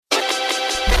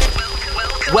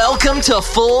Welcome to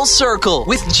Full Circle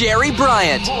with Jerry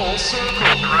Bryant. Full Circle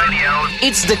Radio.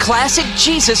 It's the classic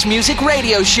Jesus music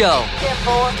radio show.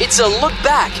 It's a look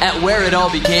back at where it all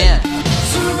began.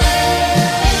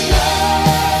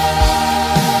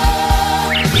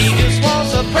 He just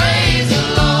wants to praise the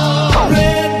Lord.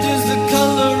 Red is the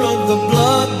color of the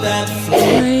blood that flows.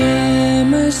 I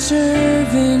am a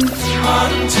servant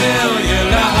Until you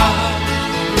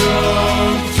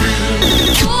run through.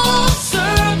 Full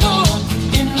circle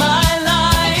in my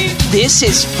life. This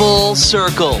is Full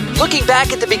Circle, looking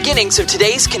back at the beginnings of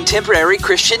today's contemporary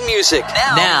Christian music.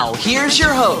 Now here's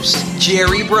your host,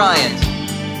 Jerry Bryant.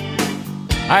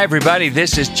 Hi, everybody.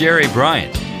 This is Jerry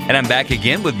Bryant, and I'm back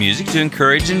again with music to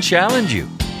encourage and challenge you.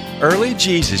 Early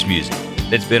Jesus music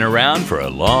that's been around for a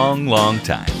long, long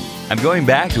time. I'm going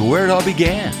back to where it all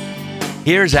began.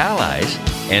 Here's Allies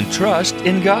and Trust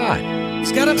in God.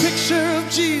 He's got a picture of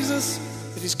Jesus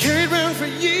that he's carried around for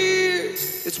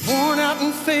years. It's worn out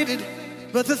and faded,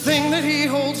 but the thing that he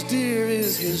holds dear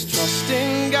is his trust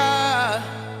in God.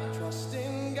 Trust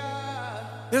in God.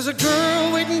 There's a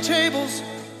girl waiting tables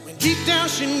when deep down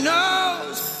she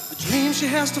knows the dream she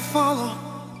has to follow.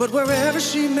 But wherever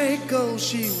she may go,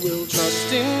 she will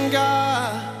trust in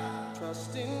God.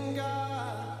 Trust in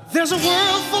God. There's a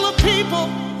world full of people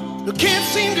who can't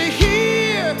seem to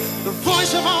hear the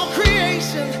voice of all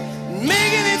creation,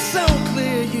 making it so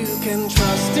clear you can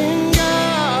trust in God.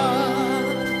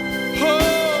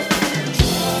 Oh,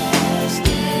 trust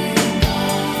in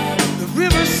God. The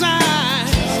riverside,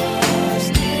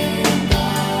 trust in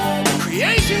God.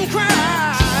 Creation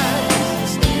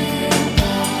cries, trust in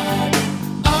God.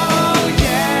 Oh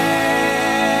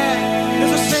yeah.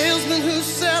 There's a salesman who's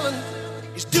selling,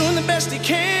 he's doing the best he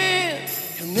can.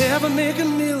 He'll never make a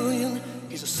million.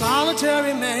 He's a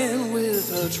solitary man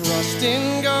with a trust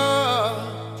in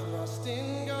God. Trust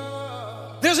in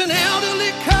God. There's an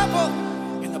elderly couple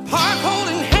in the park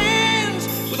holding hands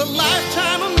with a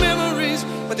lifetime of memories,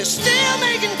 but they're still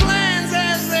making plans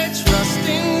as they trust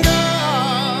in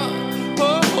God.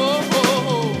 Oh, oh,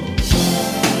 oh.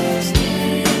 Trust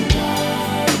in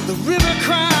God. The river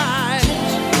cries.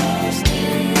 Trust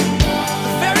in God.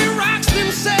 The very rocks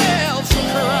themselves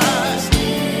cry.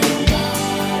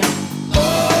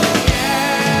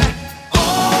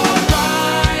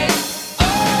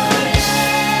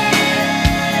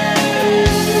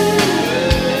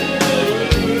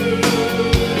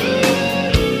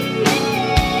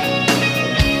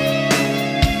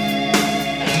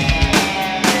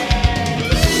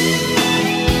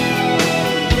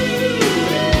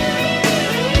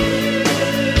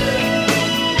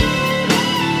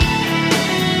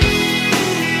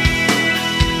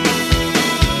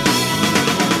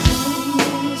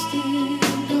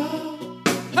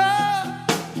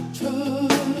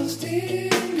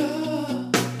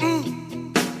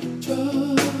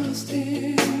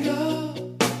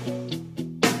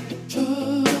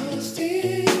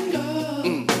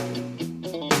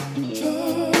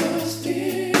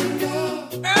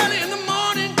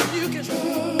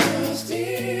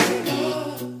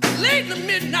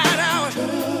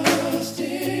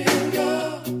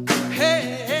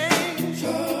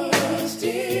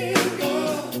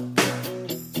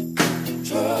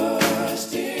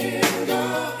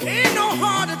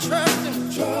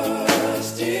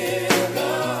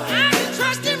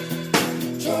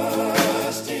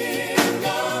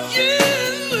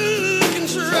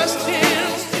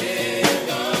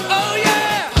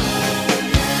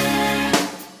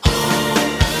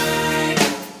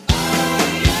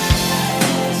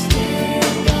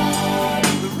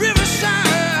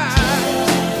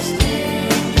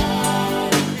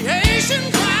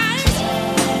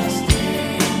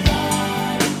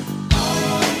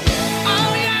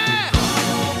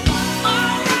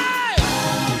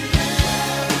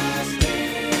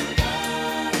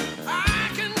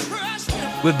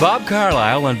 With Bob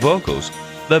Carlisle on vocals,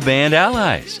 the band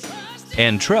Allies,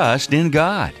 and Trust in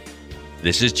God.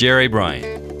 This is Jerry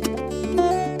Bryant.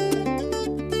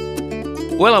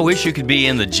 Well, I wish you could be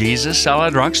in the Jesus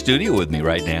Solid Rock studio with me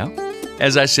right now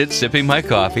as I sit sipping my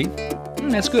coffee.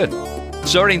 That's good.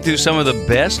 Sorting through some of the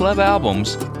best love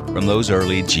albums from those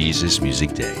early Jesus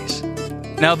music days.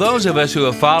 Now, those of us who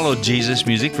have followed Jesus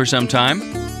music for some time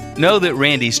know that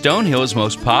Randy Stonehill's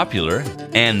most popular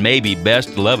and maybe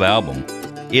best love album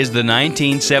is the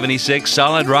 1976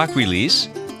 solid rock release,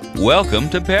 Welcome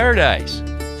to Paradise.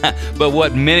 But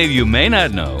what many of you may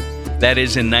not know, that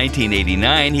is in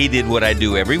 1989, he did what I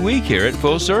do every week here at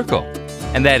Full Circle,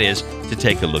 and that is to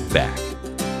take a look back.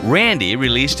 Randy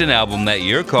released an album that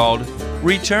year called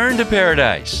Return to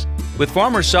Paradise, with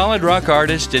former solid rock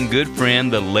artist and good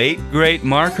friend, the late, great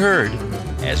Mark Hurd,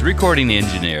 as recording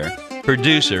engineer,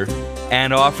 producer,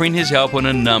 and offering his help on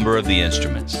a number of the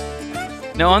instruments.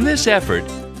 Now, on this effort,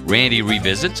 Randy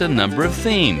revisits a number of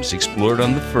themes explored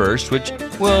on the first, which,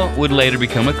 would later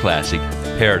become a classic,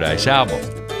 Paradise album.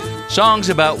 Songs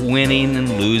about winning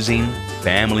and losing,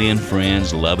 family and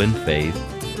friends, love and faith.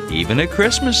 Even a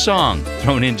Christmas song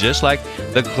thrown in just like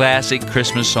the classic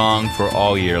Christmas song for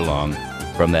all year long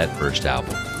from that first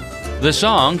album. The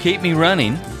song, Keep Me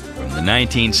Running, from the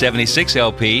 1976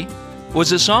 LP,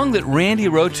 was a song that Randy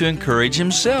wrote to encourage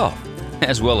himself,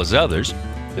 as well as others,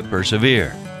 to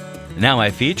persevere. Now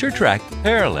my feature track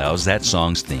parallels that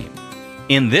song's theme.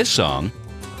 In this song,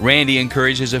 Randy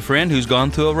encourages a friend who's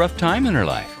gone through a rough time in her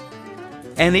life.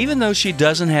 And even though she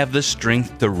doesn't have the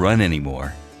strength to run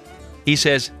anymore, he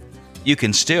says, you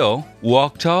can still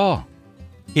walk tall.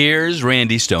 Here's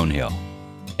Randy Stonehill.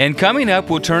 And coming up,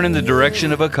 we'll turn in the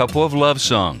direction of a couple of love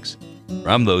songs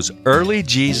from those early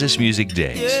Jesus music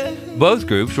days. Both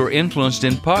groups were influenced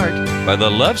in part by the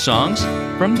love songs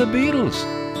from the Beatles.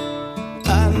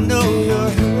 I know you're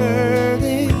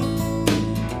hurting.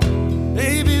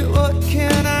 Baby, what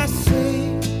can I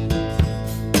say?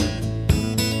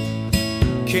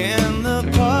 Can the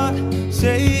pot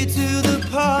say to the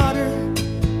potter,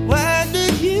 why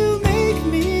did you make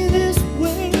me this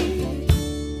way?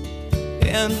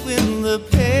 And when the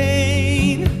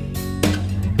pain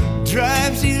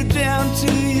drives you down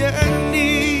to your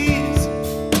knees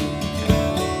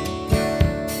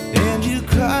and you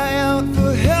cry out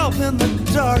for help in the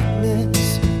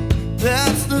darkness,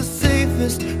 that's the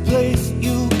safest place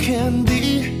you can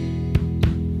be.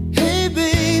 Hey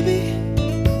baby,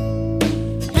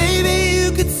 baby,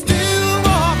 you could still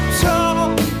walk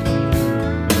tall.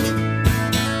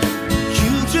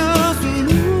 You just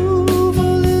move a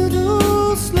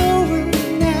little slower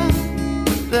now,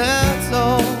 that's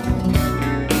all.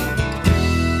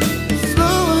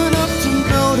 Slow enough to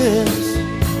notice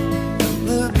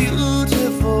the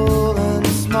beautiful and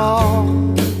small.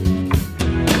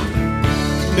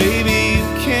 Maybe you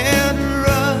can't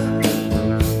run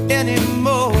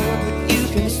anymore, but you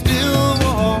can still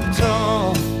walk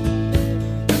tall.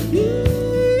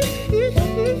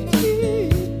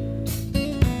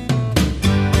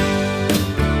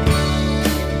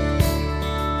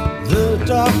 The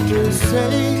doctors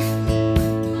say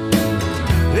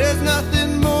there's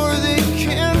nothing more they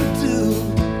can do.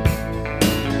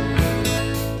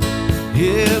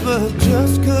 Yeah, but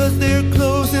just 'cause they're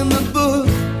closing the book,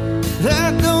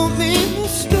 that don't mean the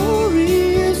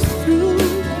story is through.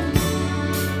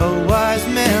 A wise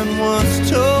man once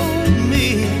told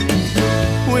me,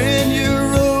 when your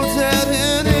road's at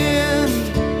an end,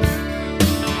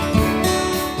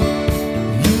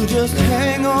 you just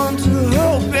hang on to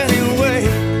hope anyway.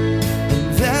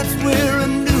 That's where a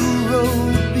new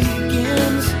road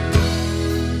begins.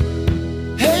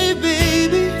 Hey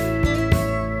baby,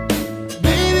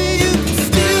 baby, you can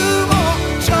still walk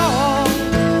tall.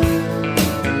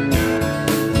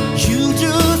 You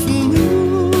just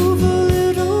move a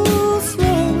little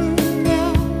slower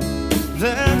now,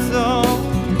 that's all.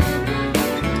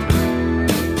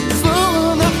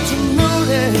 Slow enough to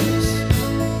notice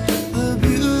the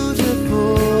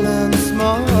beautiful and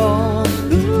small.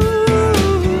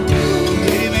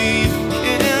 Maybe you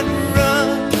can't run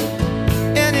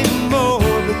anymore,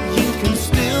 but you can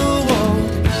still walk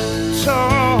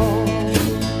tall.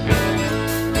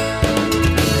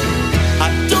 I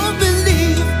don't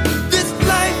believe this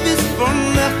life is for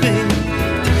nothing,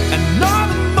 and not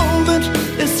a moment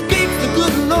escapes the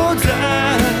good Lord's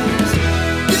eyes.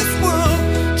 This world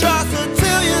tries to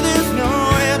tell you there's no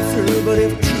answer, but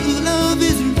if true love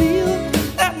is real,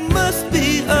 that must be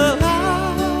a lie.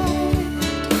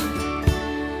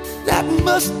 That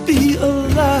must be a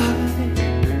lie.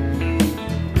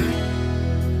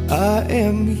 I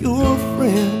am your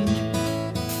friend.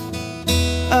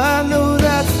 I know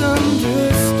that's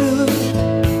understood.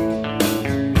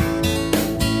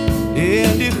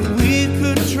 And if we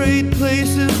could trade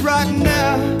places right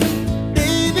now,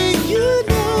 baby, you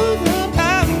know that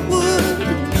I would.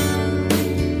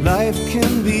 Life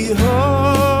can be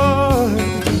hard,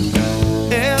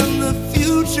 and the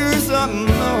future's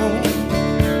unknown,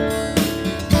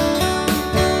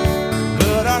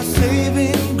 but our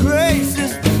saving grace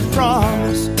is the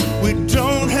promise. We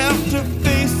don't have to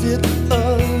face it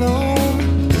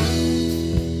alone.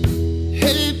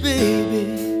 Hey baby,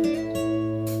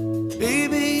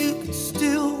 baby, you can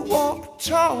still walk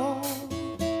tall.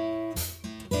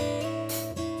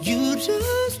 You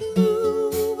just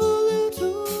move a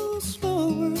little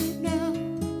slower now,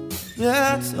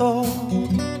 that's all.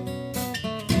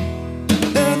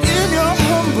 And in your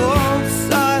humble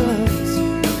silence,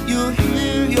 you'll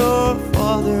hear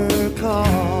Father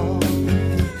call.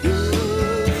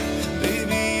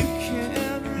 Baby, you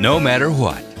can't. No matter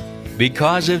what,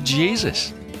 because of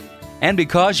Jesus, and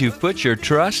because you've put your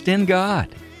trust in God,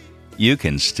 you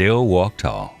can still walk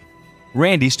tall.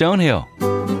 Randy Stonehill.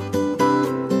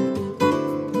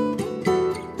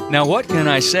 Now, what can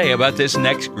I say about this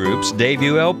next group's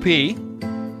debut LP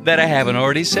that I haven't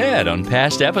already said on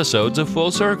past episodes of Full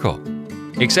Circle?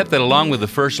 Except that along with the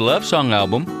first Love Song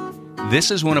album, this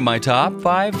is one of my top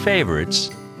 5 favorites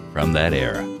from that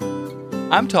era.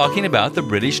 I'm talking about the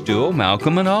British duo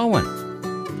Malcolm and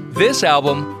Alwyn. This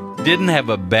album didn't have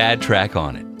a bad track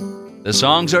on it. The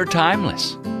songs are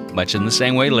timeless, much in the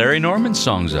same way Larry Norman's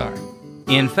songs are.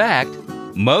 In fact,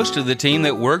 most of the team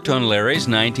that worked on Larry's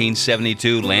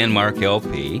 1972 landmark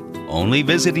LP, Only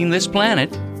Visiting This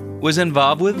Planet, was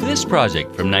involved with this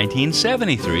project from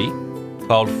 1973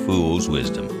 called Fool's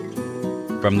Wisdom.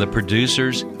 From the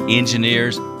producers,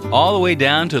 engineers, all the way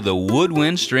down to the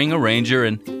woodwind string arranger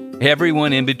and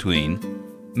everyone in between,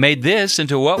 made this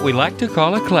into what we like to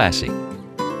call a classic.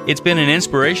 It's been an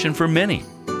inspiration for many,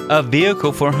 a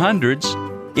vehicle for hundreds,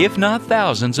 if not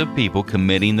thousands of people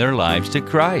committing their lives to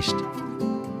Christ.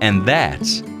 And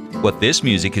that's what this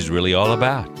music is really all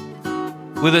about.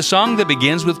 With a song that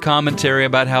begins with commentary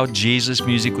about how Jesus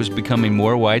music was becoming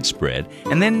more widespread,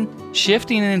 and then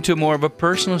shifting into more of a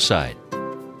personal side,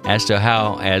 as to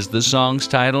how, as the song's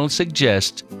title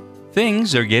suggests,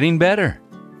 things are getting better.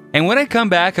 And when I come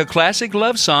back, a classic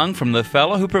love song from the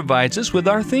fellow who provides us with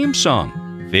our theme song,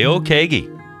 Phil Keaggy.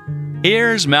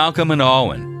 Here's Malcolm and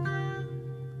Alwyn.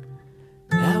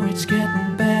 Now it's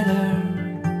getting better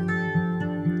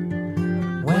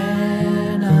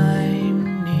when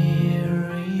I'm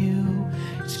near you.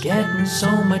 It's getting so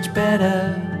much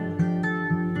better.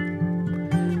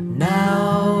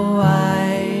 Now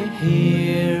I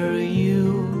hear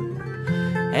you.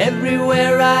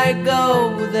 Everywhere I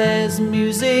go, there's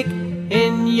music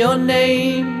in your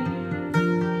name.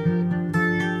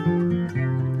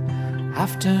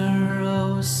 After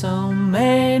oh so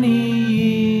many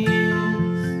years,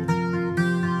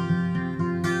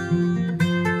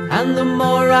 and the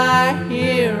more I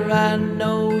hear, I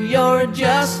know you're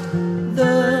just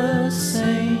the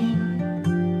same.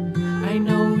 I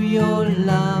know your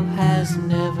love has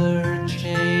never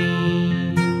changed.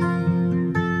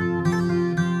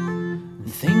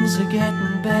 Things are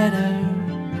getting better.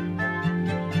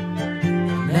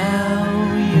 Now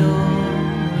you're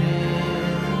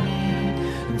with me,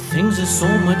 and things are so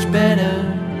much better.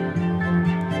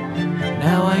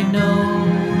 Now I know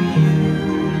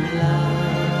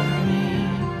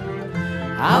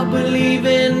I believe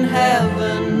in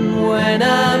heaven when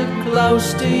I'm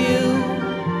close to you,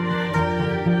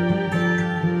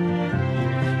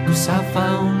 'cause I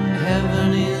found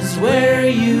heaven is where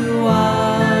you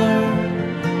are.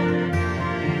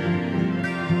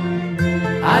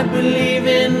 I believe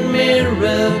in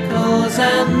miracles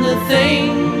and the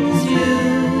things you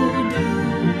do,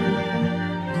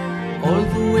 all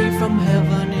the way from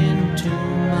heaven into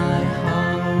my heart.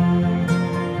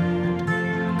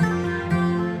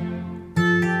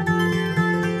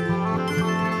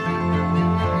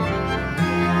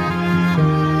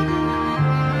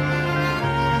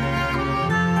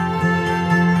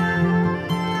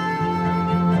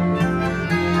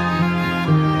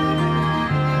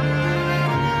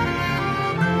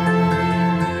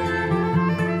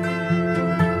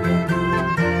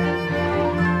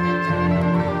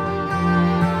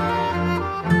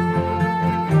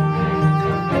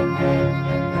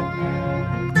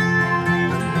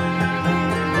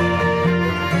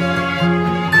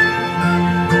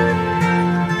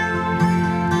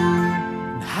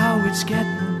 It's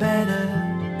getting better.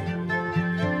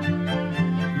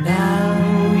 Now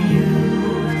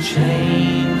you've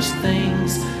changed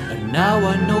things, and now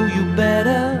I know you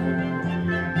better.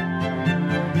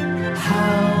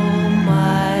 How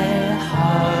my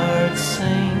heart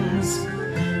sings.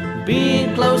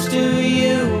 Being close to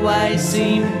you, I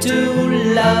seem to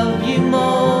love you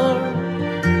more.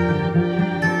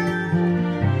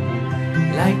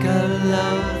 Like a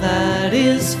love that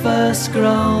is first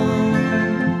grown.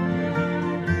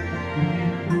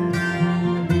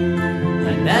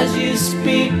 As you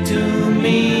speak to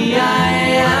me, I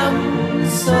am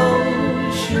so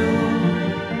sure.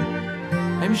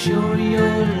 I'm sure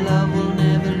your love will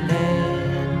never let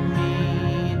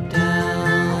me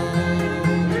down.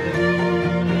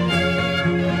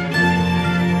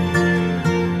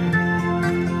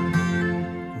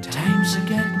 Times are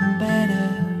getting better.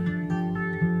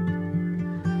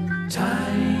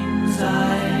 Times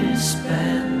I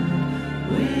spend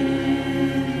with.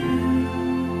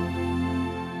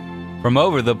 From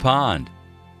over the pond,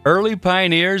 early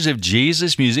pioneers of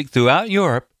Jesus music throughout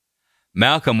Europe,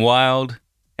 Malcolm Wilde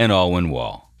and Alwyn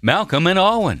Wall. Malcolm and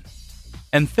Alwyn.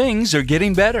 And things are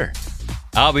getting better.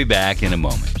 I'll be back in a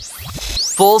moment.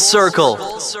 Full Circle.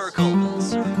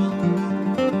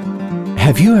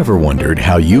 Have you ever wondered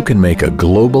how you can make a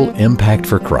global impact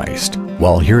for Christ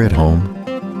while here at home?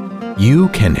 You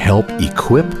can help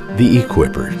equip the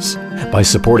equippers by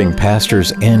supporting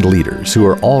pastors and leaders who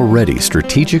are already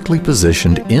strategically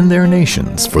positioned in their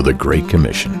nations for the Great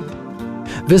Commission.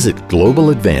 Visit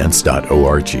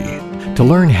globaladvance.org to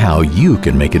learn how you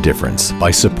can make a difference by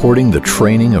supporting the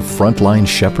training of frontline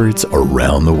shepherds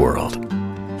around the world.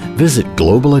 Visit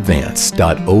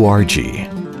globaladvance.org.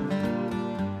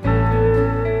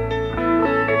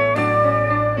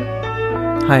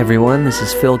 Hi everyone, this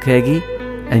is Phil Keaggy,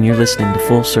 and you're listening to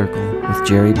Full Circle with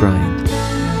Jerry Bryant.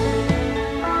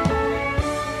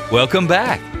 Welcome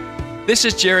back. This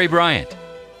is Jerry Bryant.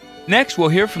 Next, we'll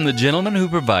hear from the gentleman who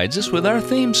provides us with our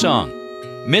theme song,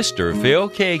 Mr. Phil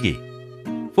Keaggy.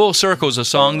 Full Circle is a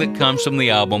song that comes from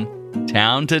the album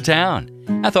Town to Town.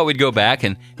 I thought we'd go back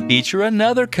and feature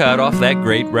another cut off that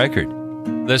great record.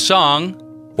 The song,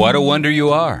 What a Wonder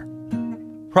You Are.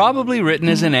 Probably written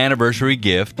as an anniversary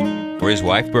gift for his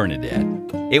wife Bernadette.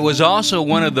 It was also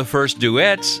one of the first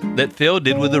duets that Phil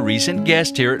did with a recent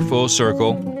guest here at Full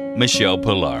Circle, Michelle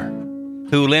Pilar,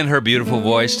 who lent her beautiful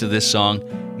voice to this song,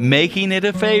 making it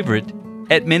a favorite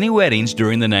at many weddings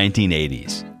during the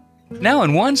 1980s. Now,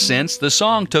 in one sense, the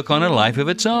song took on a life of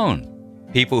its own.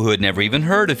 People who had never even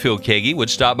heard of Phil Keaggy would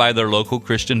stop by their local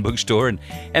Christian bookstore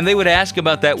and they would ask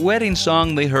about that wedding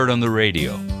song they heard on the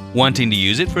radio, wanting to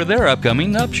use it for their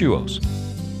upcoming nuptials.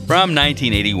 From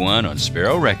 1981 on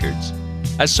Sparrow Records,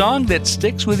 a song that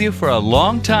sticks with you for a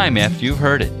long time after you've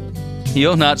heard it.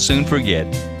 You'll not soon forget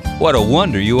what a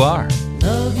wonder you are.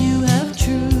 Love, you have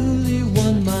truly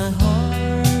won my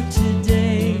heart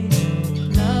today.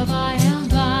 Love, I am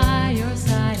by your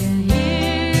side and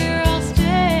here I'll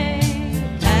stay.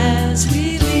 As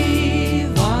we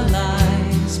leave our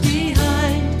lives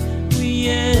behind, we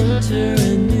enter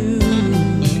anew.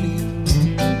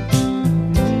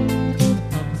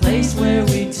 A place where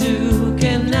we two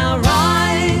can now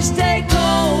rise, take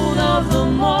hold of the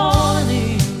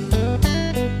morning.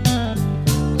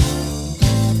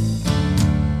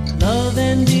 Love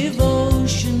and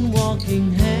devotion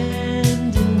walking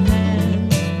hand in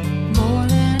hand. More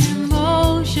than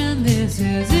emotion, this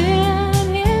is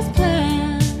in his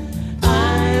plan.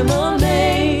 I'm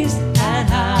amazed at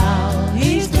how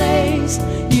he's placed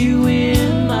you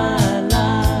in my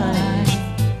life.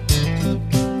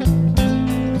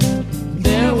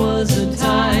 There was a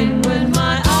time when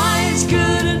my eyes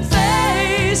couldn't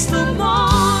face the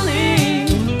morning.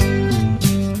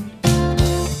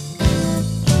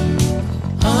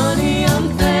 Honey, I'm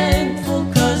thankful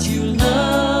 'cause you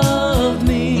love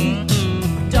me.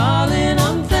 Darling,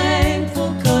 I'm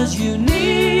thankful 'cause you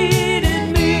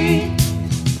needed me.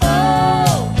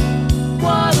 Oh,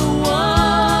 what a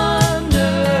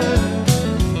wonder.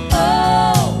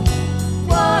 Oh,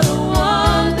 what a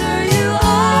wonder you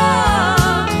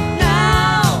are.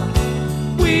 Now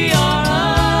we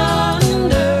are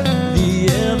under the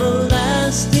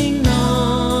everlasting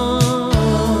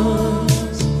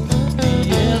arms. The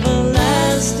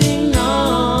everlasting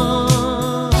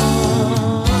arms.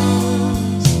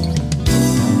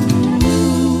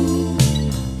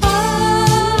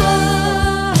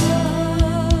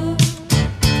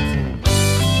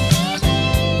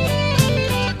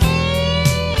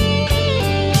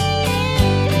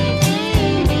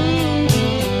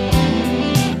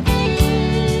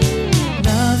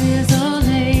 Love is a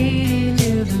lady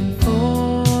living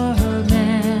for her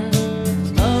man.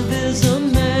 Love is a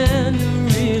man who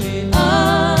really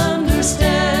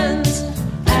understands.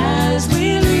 As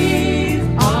we leave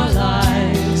our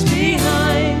lives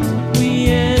behind, we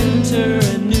enter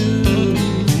anew.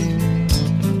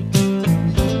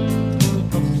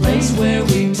 A place where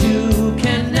we two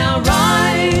can now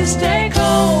rise, take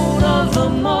hold of the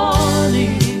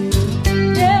morning.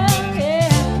 Yeah,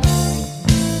 yeah.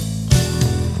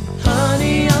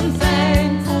 Honey, I'm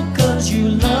thankful 'cause you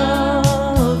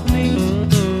love me.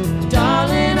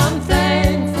 Darling, I'm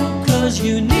thankful 'cause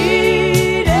you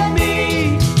needed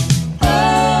me.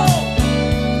 Oh,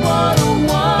 what a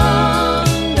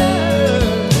wonder.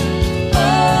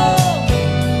 Oh,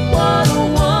 what a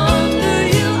wonder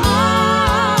you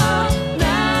are.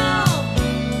 Now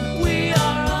we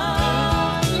are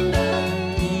under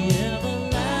the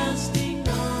everlasting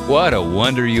arms. What a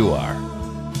wonder you are.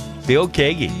 Phil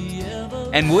Keaggy.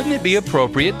 And wouldn't it be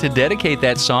appropriate to dedicate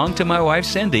that song to my wife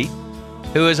Cindy,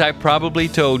 who, as I probably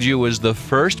told you, was the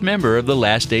first member of the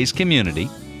Last Days community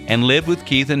and lived with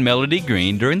Keith and Melody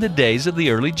Green during the days of the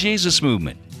early Jesus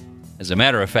movement. As a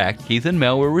matter of fact, Keith and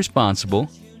Mel were responsible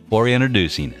for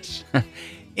introducing us.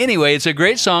 Anyway, it's a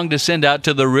great song to send out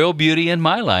to the real beauty in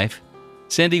my life.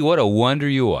 Cindy, what a wonder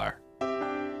you are.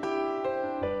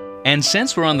 And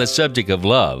since we're on the subject of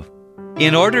love,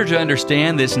 in order to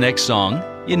understand this next song,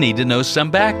 you need to know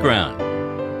some background.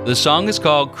 The song is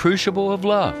called Crucible of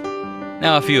Love.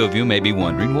 Now, a few of you may be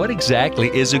wondering, what exactly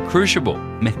is a crucible?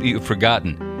 Maybe you've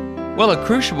forgotten. Well, a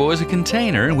crucible is a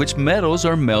container in which metals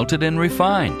are melted and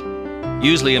refined,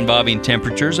 usually involving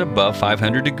temperatures above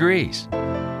 500 degrees.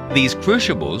 These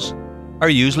crucibles are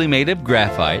usually made of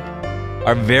graphite,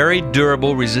 are very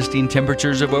durable, resisting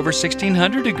temperatures of over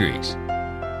 1600 degrees.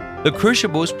 The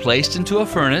crucible is placed into a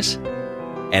furnace,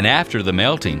 and after the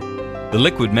melting, the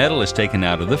liquid metal is taken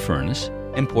out of the furnace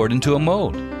and poured into a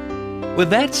mold. With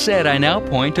that said, I now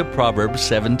point to Proverbs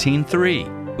 17:3,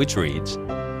 which reads,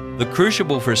 "The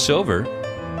crucible for silver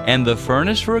and the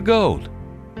furnace for gold,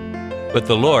 but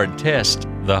the Lord tests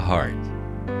the heart."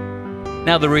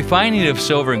 Now, the refining of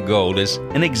silver and gold is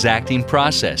an exacting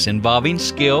process involving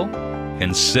skill,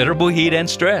 considerable heat, and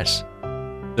stress.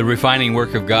 The refining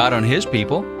work of God on His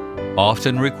people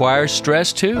often requires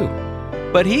stress too,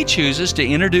 but He chooses to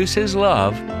introduce His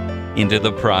love into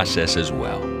the process as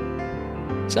well.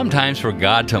 Sometimes for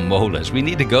God to mold us, we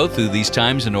need to go through these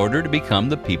times in order to become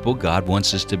the people God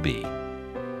wants us to be.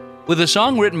 With a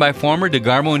song written by former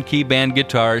DeGarmo and Key Band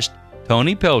guitarist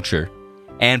Tony Pelcher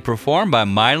and performed by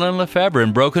Mylon, LeFevre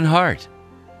and Broken Heart,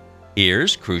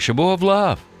 here's Crucible of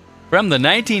Love from the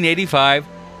 1985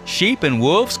 Sheep and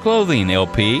Wolves Clothing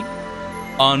LP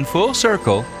on Full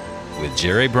Circle with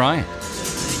Jerry Bryant.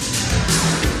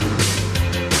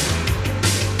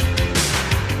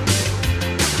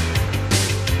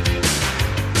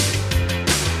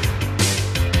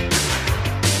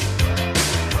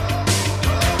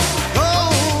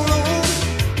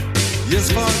 Yes,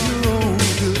 for your own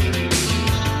good.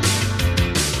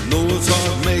 Know it's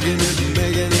hard making it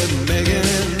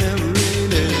every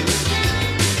day.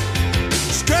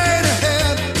 Straight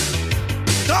ahead,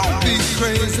 don't be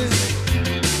crazy.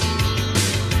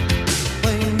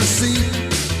 Plain to see,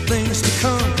 things to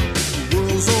come. The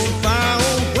world's on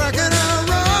fire, where can I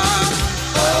run?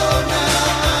 Oh, now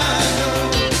I know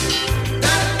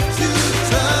that you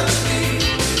touch me,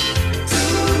 to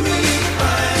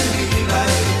refine me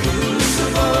like a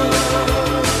crucible.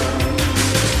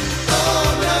 Oh,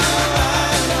 now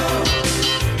I know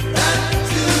that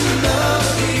you love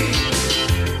me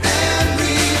and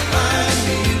refine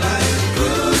me like a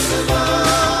crucible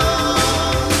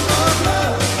of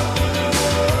love.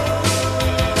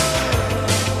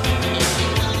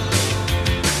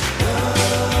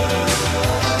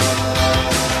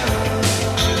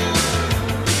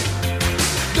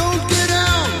 Don't get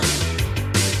down,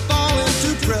 fall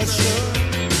into pressure.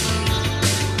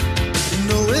 You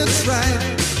know it's right.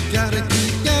 Gotta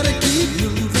keep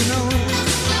moving on.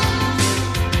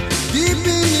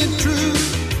 Keeping it true,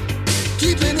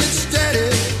 keeping it steady.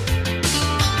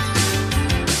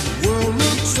 The world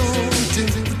looks on,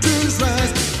 temperatures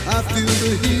rise. I feel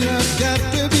the heat, I've got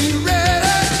to be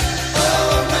ready.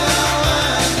 Oh, now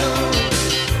I know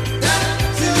that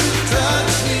you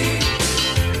touch me,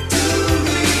 to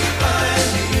refine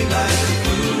me like a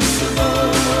crucible.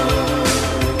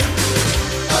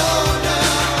 Oh,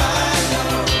 now I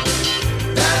know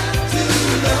that you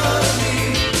love me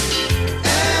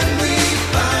and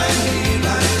refine me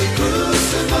like a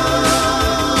crucible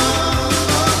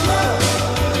of love.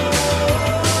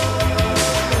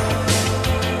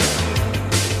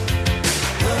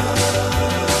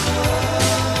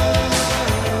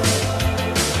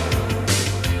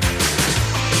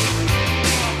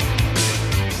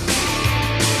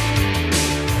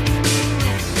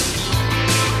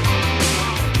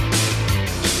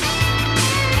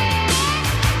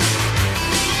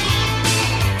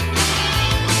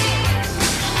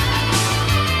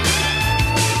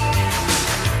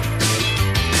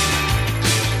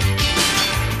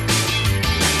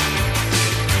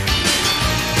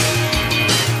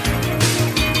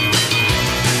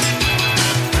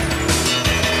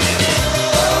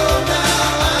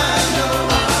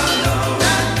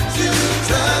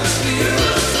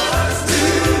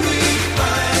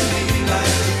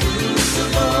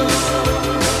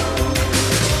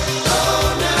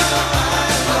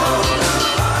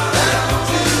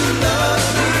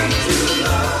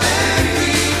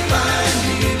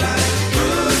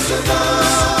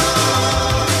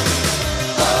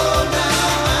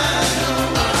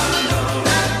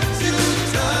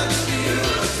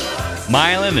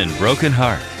 Mylon and Broken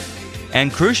Heart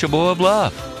and Crucible of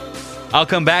Love. I'll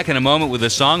come back in a moment with a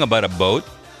song about a boat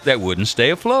that wouldn't stay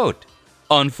afloat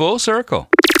on Full Circle.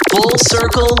 Full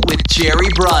Circle with Jerry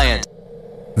Bryant.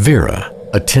 Vera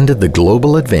attended the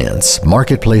Global Advance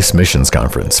Marketplace Missions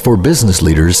Conference for business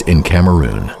leaders in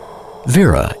Cameroon.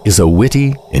 Vera is a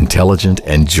witty, intelligent,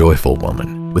 and joyful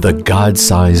woman with a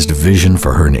God-sized vision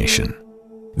for her nation.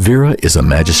 Vera is a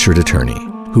magistrate attorney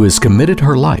who has committed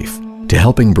her life to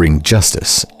helping bring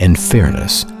justice and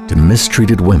fairness to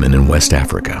mistreated women in West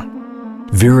Africa.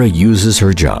 Vera uses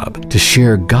her job to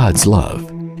share God's love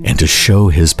and to show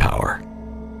His power.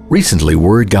 Recently,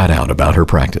 word got out about her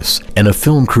practice, and a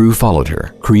film crew followed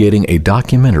her, creating a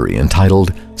documentary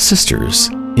entitled Sisters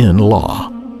in Law.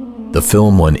 The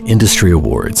film won industry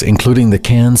awards, including the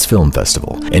Cannes Film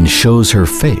Festival, and shows her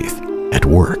faith at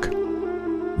work.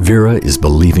 Vera is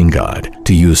believing God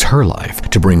to use her life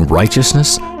to bring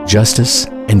righteousness, justice,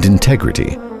 and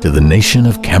integrity to the nation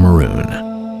of Cameroon.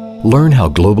 Learn how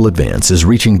Global Advance is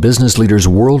reaching business leaders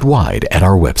worldwide at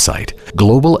our website,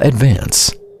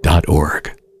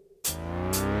 globaladvance.org.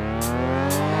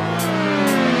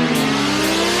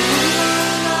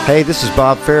 Hey, this is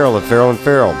Bob Farrell of Farrell &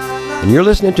 Farrell, and you're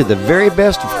listening to the very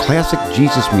best of classic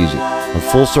Jesus music on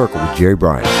Full Circle with Jerry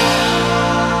Bryant.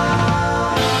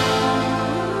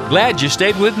 Glad you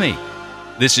stayed with me.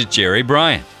 This is Jerry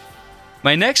Bryant.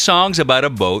 My next song's about a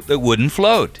boat that wouldn't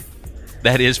float.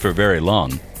 That is for very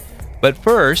long. But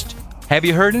first, have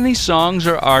you heard any songs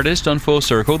or artists on Full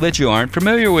Circle that you aren't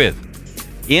familiar with?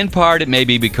 In part, it may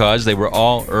be because they were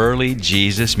all early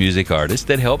Jesus music artists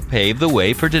that helped pave the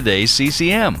way for today's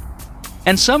CCM.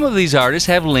 And some of these artists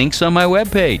have links on my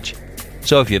webpage.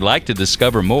 So if you'd like to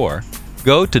discover more,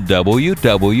 go to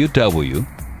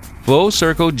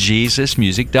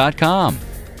www.fullcirclejesusmusic.com.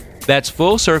 That's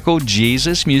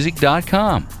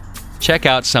fullcirclejesusmusic.com. Check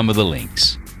out some of the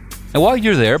links. And while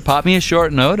you're there, pop me a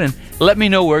short note and let me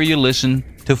know where you listen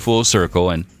to Full Circle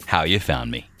and how you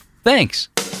found me. Thanks.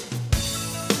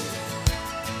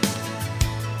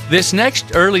 This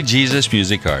next early Jesus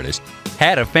music artist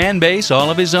had a fan base all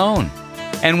of his own,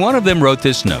 and one of them wrote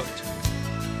this note.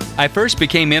 I first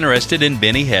became interested in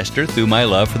Benny Hester through my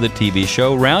love for the TV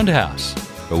show Roundhouse,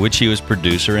 for which he was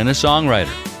producer and a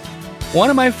songwriter. One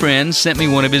of my friends sent me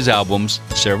one of his albums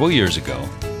several years ago,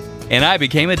 and I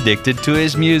became addicted to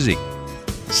his music.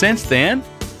 Since then,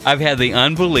 I've had the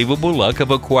unbelievable luck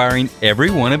of acquiring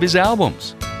every one of his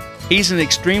albums. He's an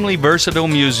extremely versatile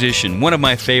musician, one of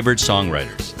my favorite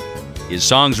songwriters. His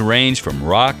songs range from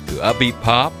rock to upbeat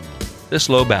pop to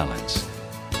slow ballads.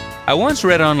 I once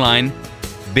read online,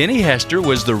 Benny Hester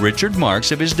was the Richard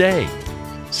Marx of his day.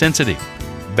 Sensitive,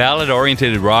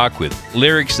 ballad-oriented rock with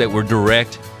lyrics that were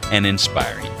direct and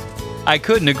inspiring. I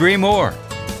couldn't agree more.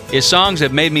 His songs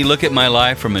have made me look at my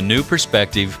life from a new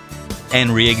perspective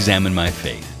and re-examine my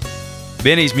faith.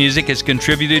 Benny's music has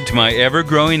contributed to my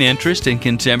ever-growing interest in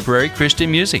contemporary Christian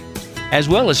music, as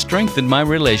well as strengthened my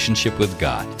relationship with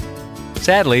God.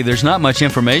 Sadly, there's not much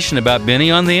information about Benny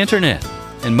on the internet,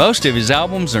 and most of his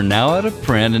albums are now out of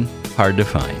print and hard to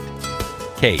find.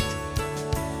 Kate.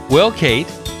 Well, Kate,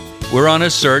 we're on a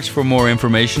search for more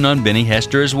information on Benny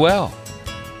Hester as well.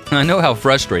 I know how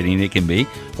frustrating it can be,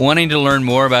 wanting to learn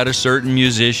more about a certain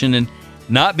musician and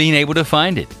not being able to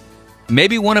find it.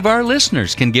 Maybe one of our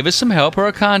listeners can give us some help or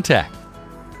a contact.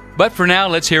 But for now,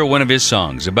 let's hear one of his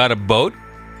songs about a boat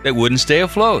that wouldn't stay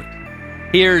afloat.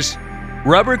 Here's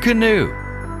Rubber Canoe,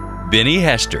 Benny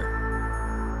Hester.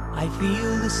 I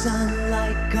feel the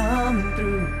sunlight coming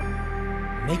through,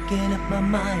 making up my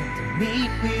mind to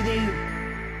meet with you.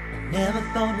 I never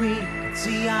thought we could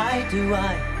see eye to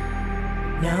eye.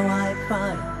 Now I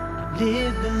find I've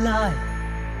lived a life,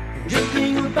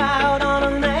 drifting about on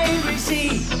an angry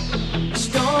sea. A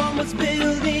storm was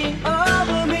building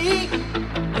over me.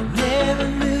 I never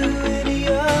knew any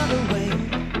other way.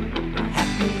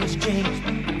 Happiness changed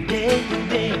from day to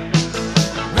day.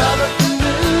 Rubber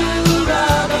canoe, the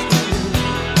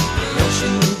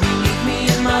ocean will beneath me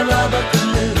in my rubber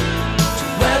canoe. To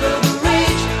weather the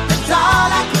rage, that's all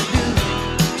I could do.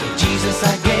 To Jesus I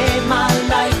gave my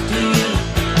life to you.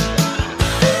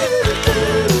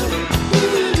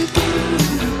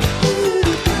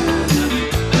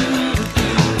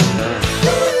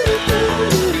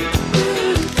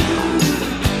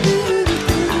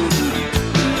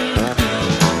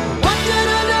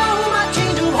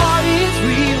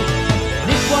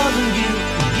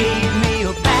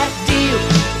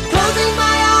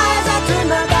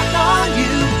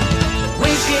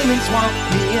 Swamp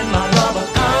me in my rubber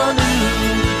canoe.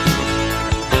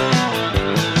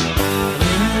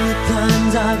 In the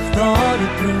times I've thought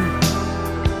it through,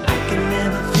 I can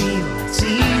never feel or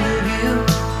see the view.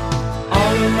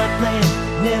 All of my plans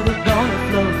never gonna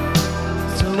float,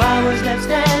 so I was left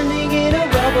standing in a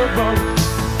rubber boat.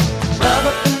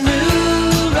 Rubber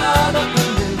canoe, rubber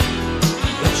canoe.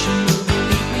 Ocean will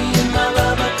lead me in my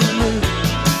rubber canoe.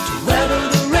 To weather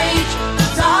the rage,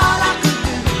 that's all I could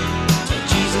do. To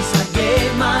Jesus I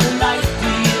gave my life to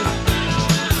you.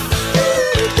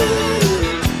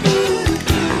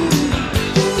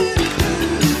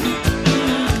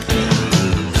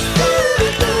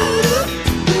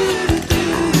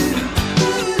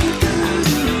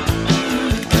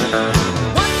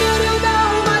 Want you to know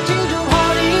my change of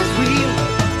heart is real.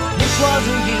 This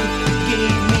wasn't you who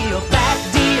gave me a bad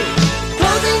deal.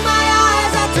 Closing my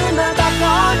eyes, I turned my back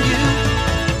on you.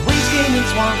 Waves came and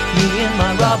swamped me in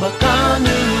my rubber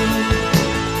canoe.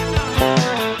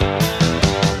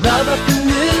 Rubber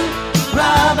canoe,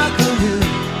 rubber canoe.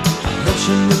 The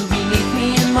ocean will beneath me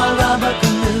in my rubber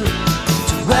canoe.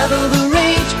 To weather the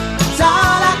rage, that's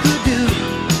all I could do.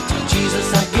 To Jesus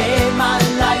I gave my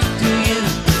life to you.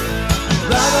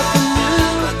 Rubber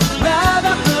canoe,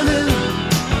 rubber canoe.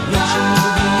 The ocean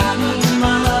will beneath me in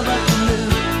my rubber canoe.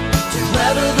 To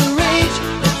weather the rage,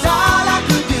 that's all I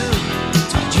could do.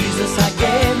 To Jesus I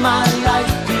gave my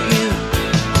life to you.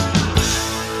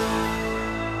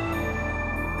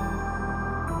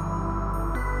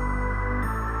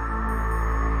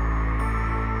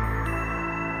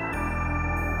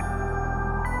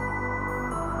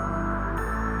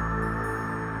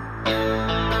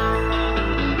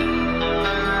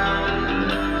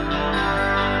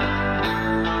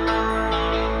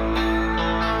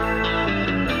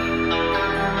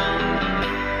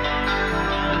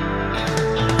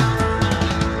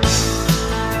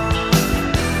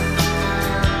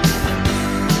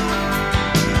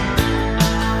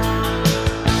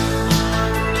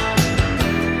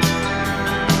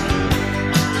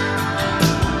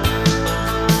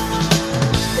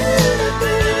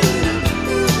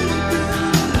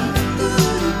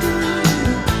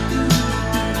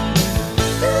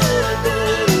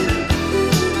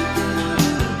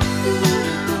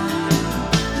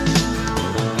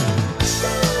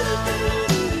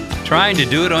 Trying to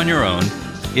do it on your own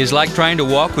is like trying to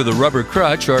walk with a rubber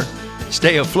crutch or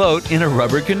stay afloat in a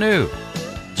rubber canoe.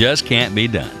 Just can't be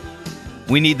done.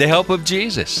 We need the help of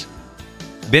Jesus.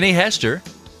 Benny Hester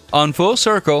on Full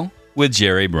Circle with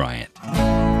Jerry Bryant.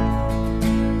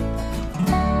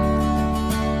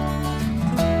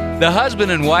 The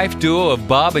husband and wife duo of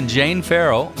Bob and Jane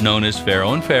Farrell, known as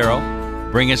Farrell and Farrell,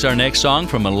 bring us our next song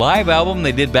from a live album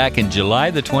they did back in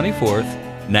July the 24th,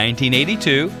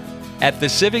 1982, at the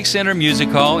Civic Center Music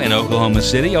Hall in Oklahoma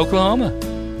City, Oklahoma.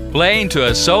 Playing to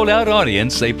a sold-out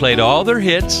audience, they played all their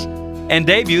hits and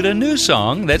debuted a new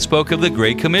song that spoke of the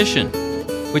Great Commission,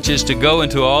 which is to go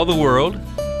into all the world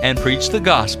and preach the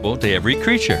gospel to every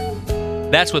creature.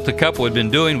 That's what the couple had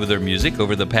been doing with their music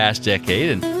over the past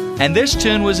decade, and this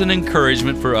tune was an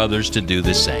encouragement for others to do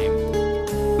the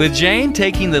same. With Jane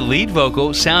taking the lead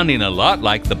vocal, sounding a lot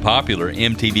like the popular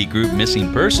MTV group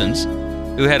Missing Persons,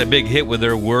 who had a big hit with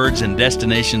their Words and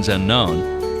Destinations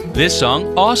Unknown, this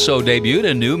song also debuted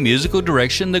a new musical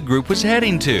direction the group was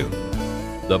heading to.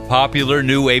 The popular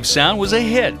new wave sound was a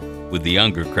hit with the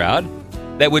younger crowd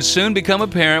that would soon become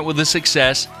apparent with the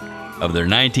success of their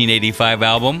 1985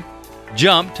 album,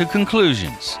 Jump to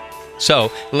Conclusions.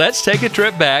 So let's take a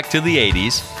trip back to the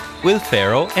 80s with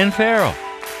Farrell and Farrell,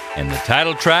 and the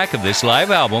title track of this live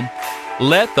album,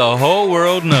 Let the Whole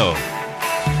World Know.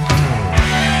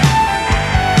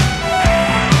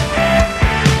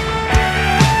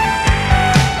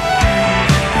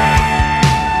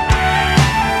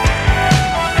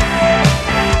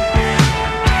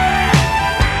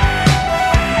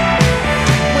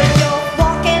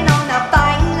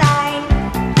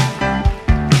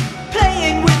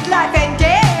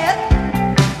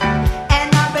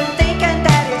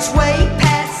 Way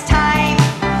past time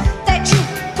that you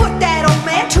put that old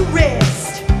man to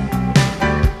rest.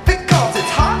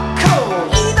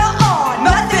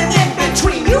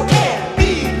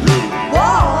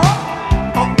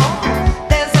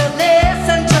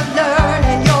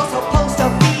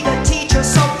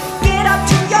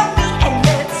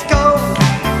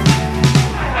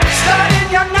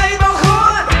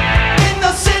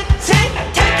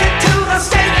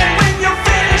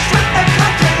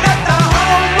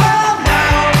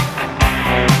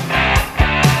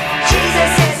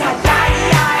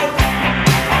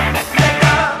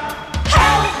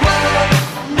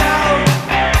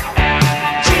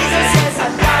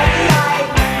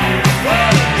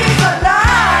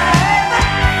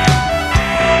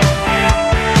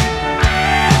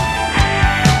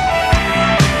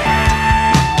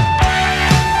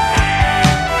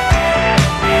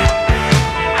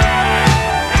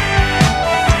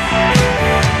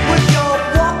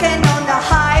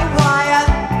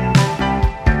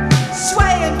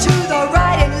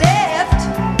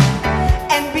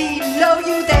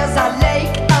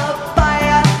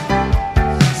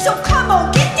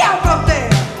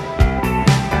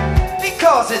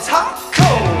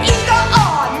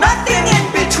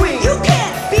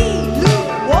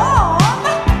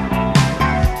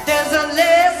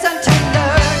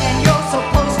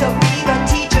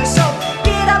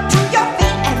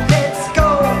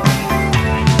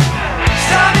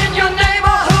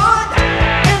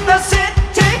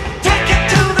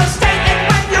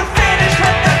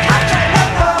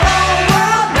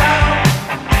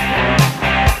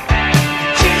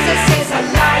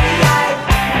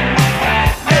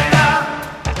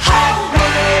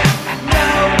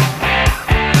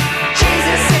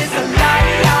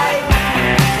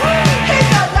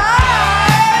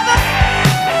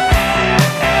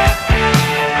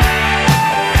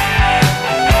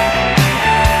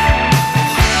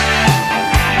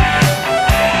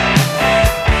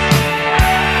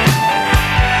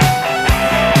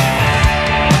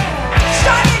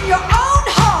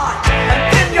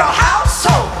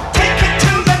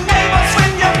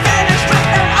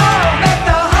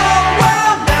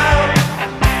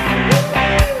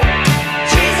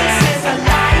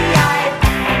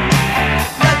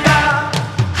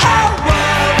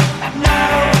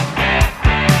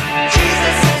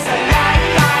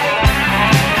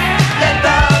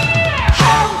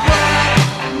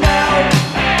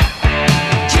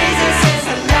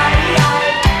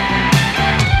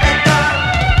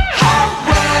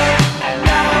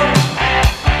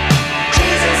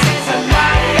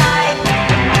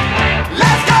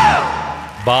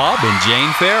 Bob and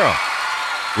Jane Farrell,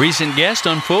 recent guest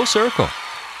on Full Circle.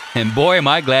 And boy, am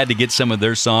I glad to get some of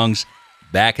their songs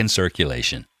back in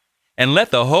circulation and let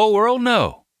the whole world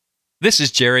know. This is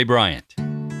Jerry Bryant.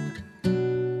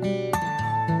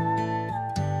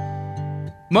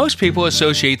 Most people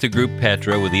associate the group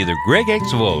Petra with either Greg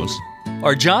X. Volz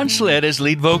or John Sledd as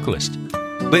lead vocalist.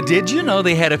 But did you know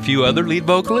they had a few other lead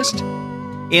vocalists?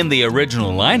 In the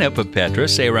original lineup of Petra,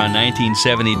 say around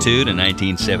 1972 to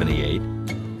 1978,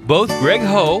 both Greg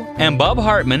Ho and Bob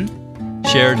Hartman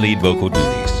shared lead vocal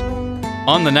duties.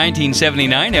 On the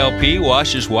 1979 LP,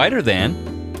 Wash Is Whiter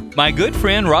Than, my good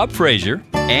friend Rob Frazier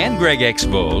and Greg X.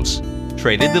 Volz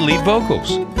traded the lead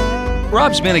vocals.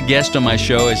 Rob's been a guest on my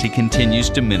show as he continues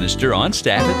to minister on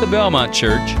staff at the Belmont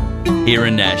Church here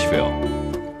in Nashville.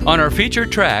 On our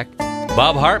featured track,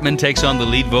 Bob Hartman takes on the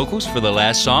lead vocals for the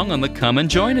last song on the Come and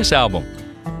Join Us album,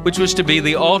 which was to be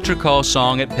the altar call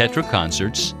song at Petra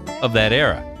concerts of that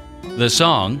era. The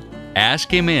song, Ask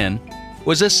Him In,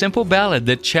 was a simple ballad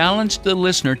that challenged the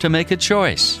listener to make a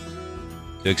choice: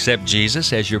 to accept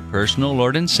Jesus as your personal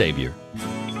Lord and Savior,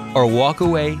 or walk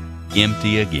away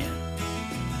empty again.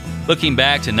 Looking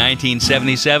back to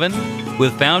 1977,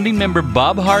 with founding member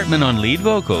Bob Hartman on lead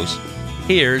vocals,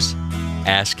 here's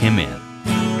Ask Him In.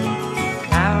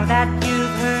 Now that you've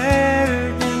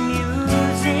heard the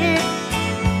music,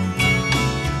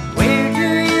 where do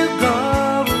you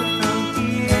go from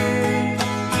here?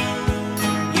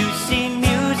 You see,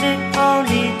 music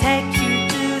only takes you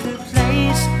to the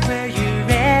place where you're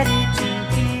ready to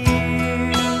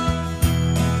hear.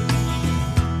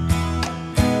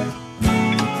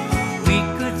 We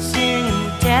could sing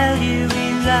and tell you we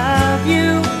love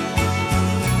you.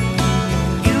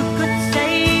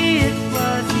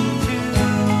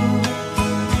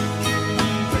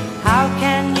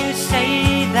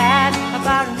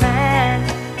 About a man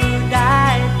who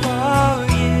died for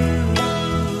you.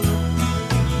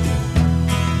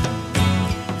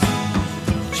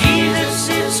 Jesus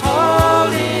is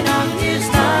holding on his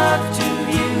love to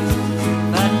you,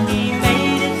 but he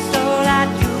made it so that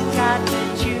you got to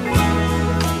choose.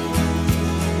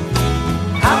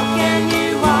 How can you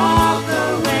walk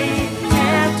away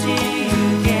empty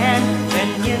again when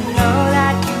you know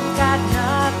that you got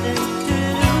nothing to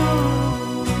lose?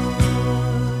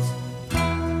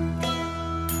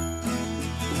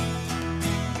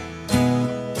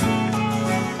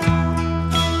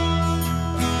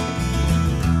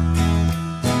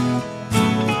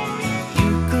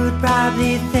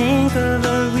 Probably think of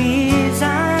a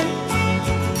reason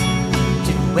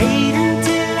to wait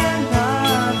until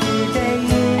another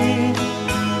day,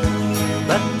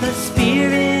 but the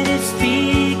Spirit is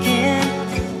speaking,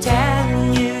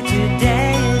 telling you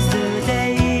today is the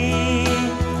day.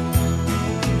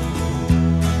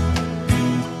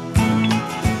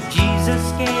 Jesus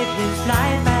gave his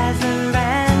life as a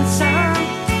ransom,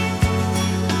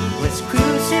 was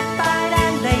crucified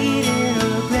and laid in a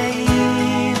grave.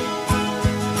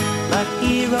 But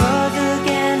he rose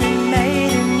again and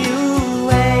made a new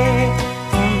way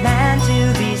for man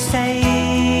to be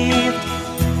saved.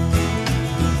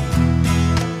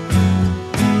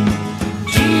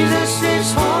 Jesus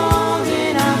is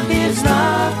holding up his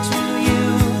love to you,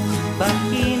 but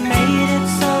he made it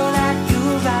so that you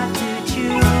got to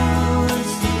choose.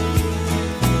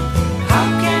 How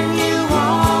can you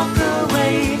walk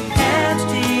away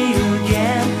empty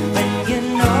again when you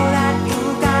know that you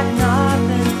got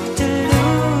nothing?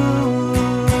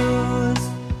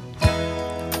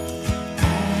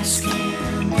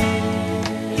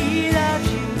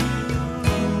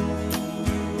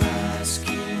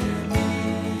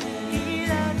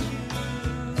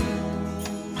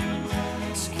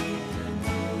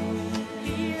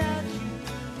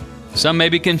 Some may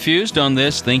be confused on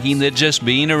this, thinking that just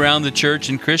being around the church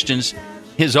and Christians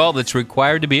is all that's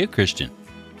required to be a Christian.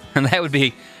 And that would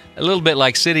be a little bit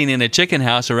like sitting in a chicken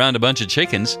house around a bunch of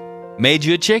chickens made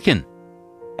you a chicken,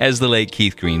 as the late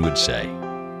Keith Green would say.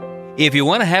 If you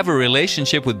want to have a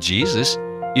relationship with Jesus,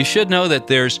 you should know that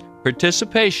there's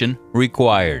participation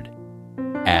required.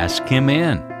 Ask him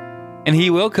in, and he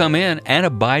will come in and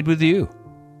abide with you.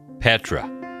 Petra,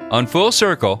 on Full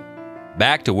Circle,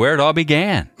 back to where it all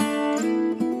began.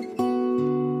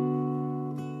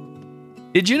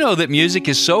 Did you know that music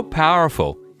is so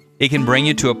powerful, it can bring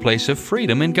you to a place of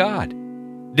freedom in God?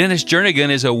 Dennis Jernigan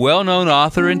is a well-known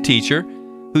author and teacher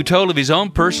who told of his own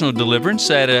personal deliverance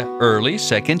at an early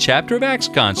Second Chapter of Acts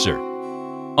concert.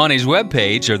 On his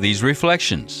webpage are these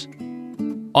reflections.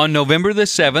 On November the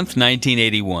 7th,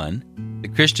 1981, the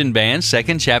Christian band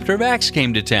Second Chapter of Acts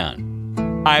came to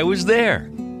town. I was there,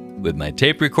 with my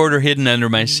tape recorder hidden under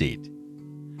my seat.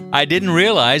 I didn't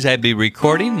realize I'd be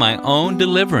recording my own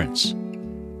deliverance.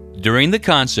 During the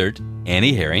concert,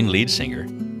 Annie Herring, lead singer,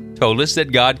 told us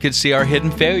that God could see our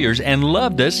hidden failures and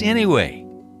loved us anyway.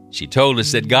 She told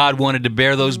us that God wanted to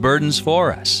bear those burdens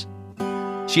for us.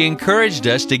 She encouraged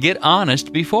us to get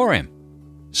honest before Him.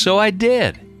 So I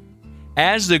did.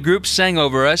 As the group sang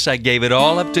over us, I gave it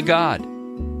all up to God.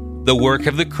 The work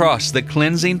of the cross, the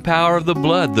cleansing power of the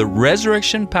blood, the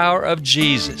resurrection power of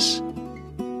Jesus.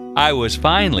 I was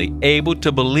finally able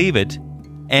to believe it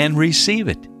and receive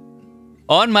it.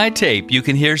 On my tape, you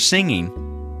can hear singing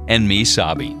and me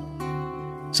sobbing.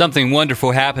 Something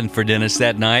wonderful happened for Dennis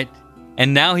that night,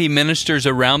 and now he ministers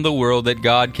around the world that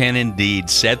God can indeed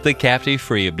set the captive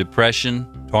free of depression,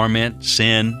 torment,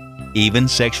 sin, even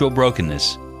sexual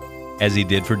brokenness, as He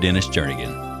did for Dennis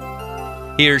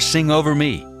Jernigan. Here's Sing Over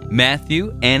Me,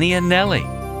 Matthew, Annie, and Nellie,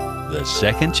 the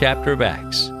second chapter of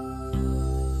Acts.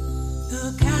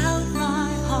 Look out,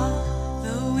 my heart,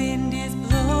 the wind is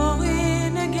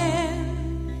blowing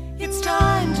again. It's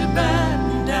time to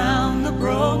batten down the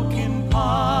broken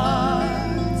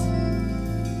parts.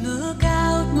 Look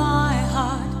out, my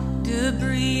heart,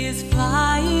 debris is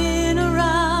flying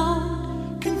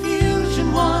around.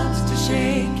 Confusion wants to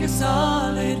shake your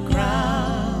solid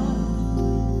ground.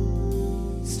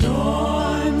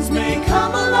 Storms may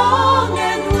come along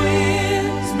and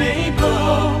winds may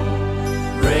blow.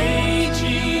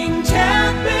 Raging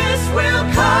tempests will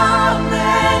come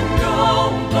and go,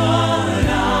 but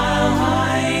I'll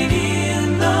hide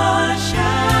in the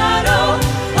shadow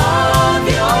of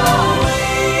your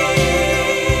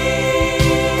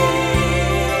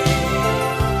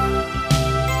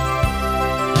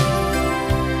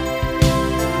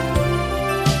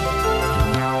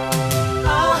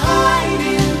I'll hide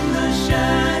in the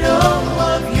shadow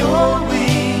of your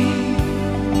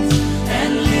wings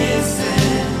and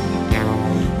listen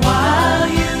while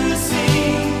you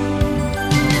sing.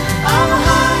 I'll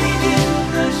hide in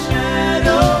the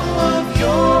shadow of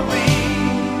your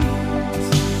wings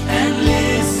and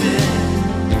listen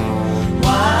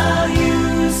while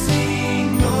you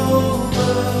sing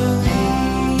over me.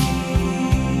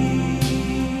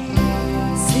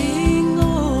 Sing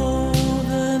over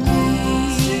me.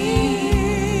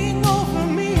 Sing over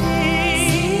me.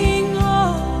 Sing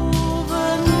over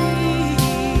me.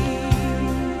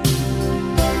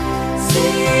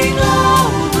 Sing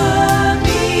over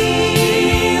me,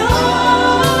 oh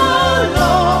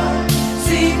Lord.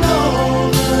 Sing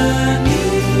over me.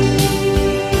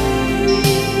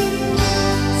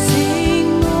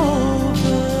 Sing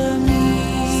over me.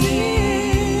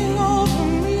 Sing over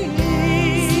me.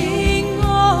 Sing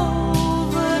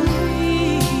over me.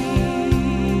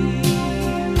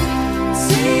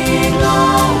 Sing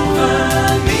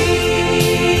over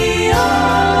me, oh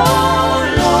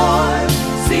Lord.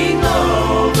 Sing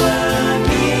over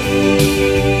me.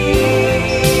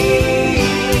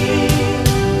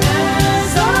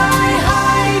 As I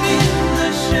hide in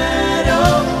the shadow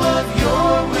of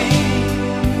your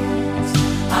wings,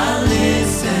 I'll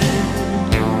listen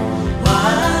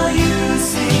while you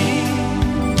sing.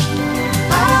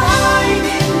 I'll hide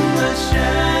in the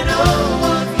shadow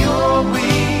of your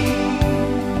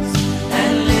wings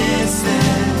and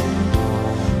listen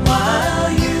while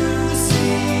you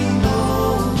sing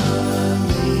over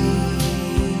me.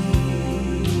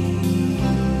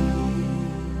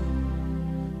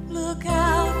 Look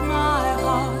out, my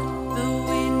heart, the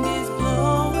wind is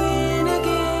blowing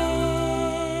again.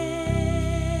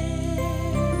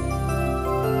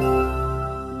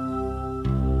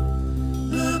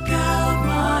 Look out,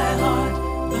 my heart,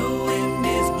 the wind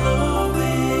is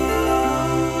blowing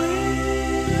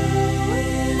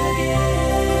again.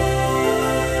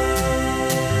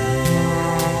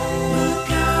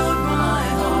 Look out, my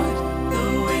heart, the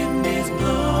wind is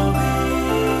blowing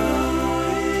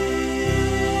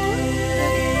again.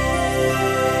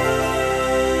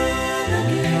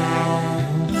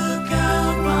 Look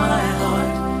out, my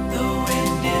heart, the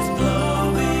wind is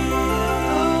blowing again.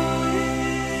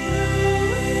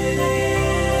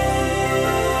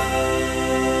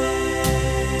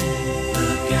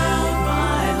 Look out,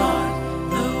 my heart,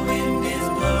 the wind is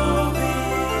blowing.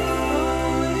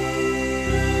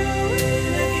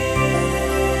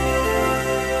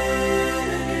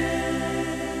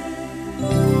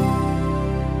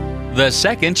 The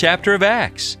second chapter of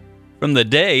Acts, from the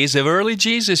days of early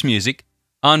Jesus music,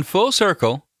 on Full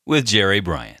Circle with Jerry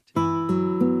Bryant.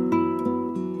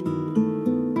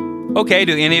 Okay,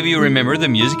 do any of you remember the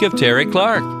music of Terry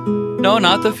Clark? No,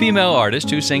 not the female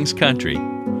artist who sings country.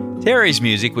 Terry's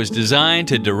music was designed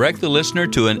to direct the listener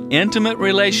to an intimate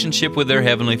relationship with their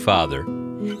Heavenly Father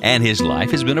and his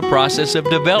life has been a process of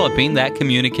developing that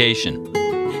communication.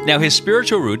 Now, his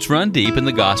spiritual roots run deep in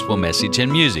the gospel message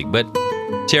and music, but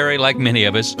Terry, like many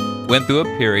of us, went through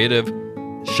a period of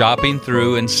shopping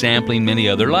through and sampling many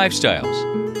other lifestyles.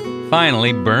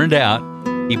 Finally, burned out,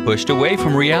 he pushed away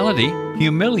from reality,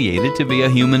 humiliated to be a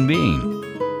human being.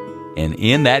 And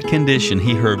in that condition,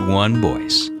 he heard one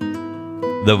voice.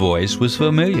 The voice was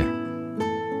familiar.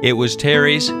 It was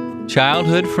Terry's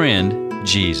childhood friend,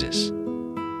 Jesus.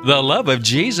 The love of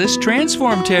Jesus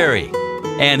transformed Terry,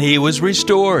 and he was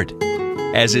restored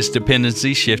as his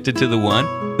dependency shifted to the one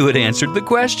who had answered the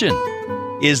question,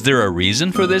 is there a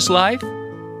reason for this life?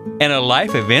 And a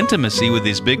life of intimacy with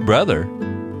his big brother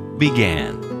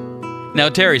began. Now,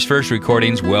 Terry's first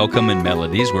recordings, Welcome and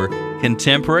Melodies, were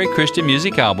contemporary Christian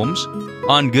music albums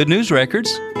on Good News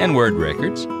Records and Word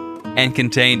Records, and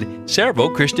contained several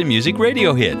Christian music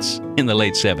radio hits in the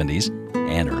late 70s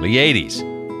and early 80s.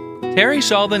 Terry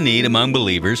saw the need among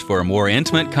believers for a more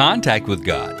intimate contact with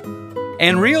God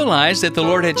and realized that the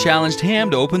Lord had challenged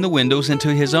him to open the windows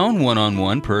into his own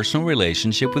one-on-one personal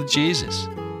relationship with Jesus.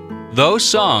 Those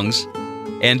songs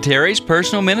and Terry's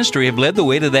personal ministry have led the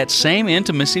way to that same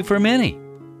intimacy for many,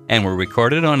 and were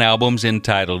recorded on albums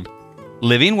entitled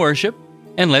Living Worship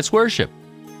and Let's Worship.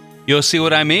 You'll see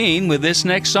what I mean with this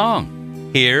next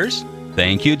song. Here's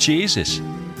Thank You, Jesus,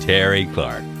 Terry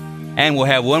Clark. And we'll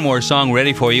have one more song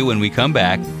ready for you when we come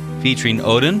back, featuring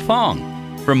Oden Fong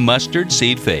from Mustard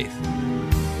Seed Faith.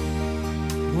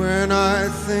 When I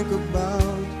think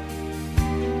about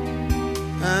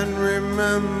and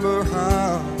remember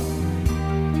how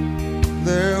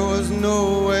there was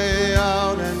no way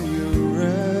out and you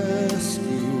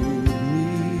rescued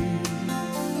me,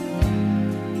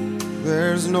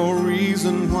 there's no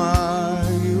reason why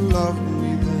you loved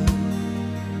me then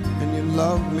and you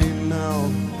love me now,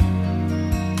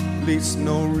 at least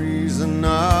no reason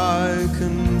I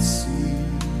can see.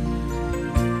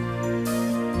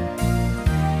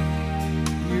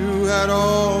 You had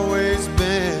always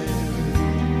been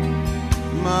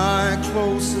my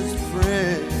closest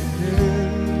friend,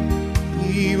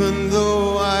 even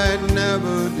though I'd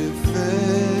never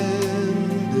defended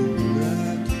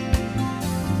that.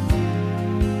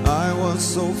 I was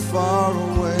so far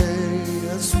away,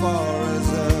 as far as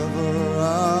ever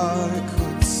I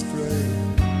could stray,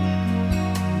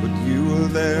 but you were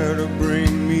there to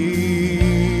bring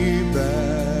me back.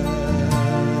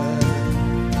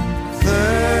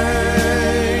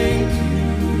 Thank you,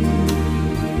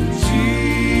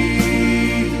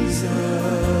 Jesus,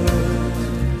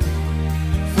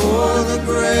 for the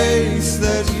grace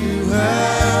that you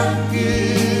have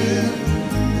given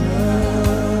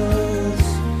us.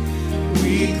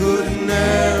 We could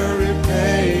never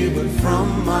repay, but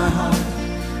from my heart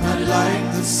I'd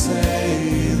like to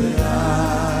say that I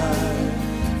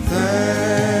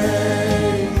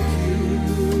thank you.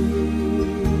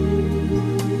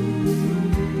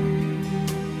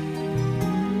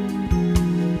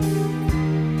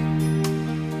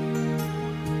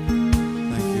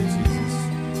 Thank you, Jesus.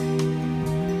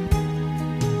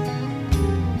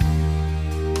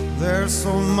 There's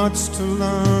so much to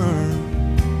learn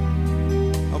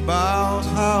about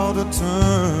how to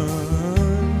turn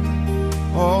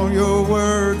all your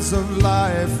words of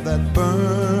life that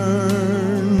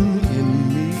burn in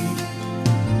me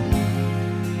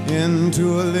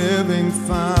into a living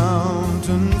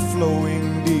fountain,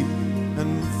 flowing deep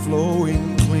and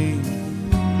flowing clean,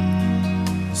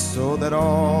 so that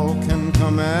all can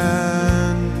come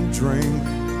and drink.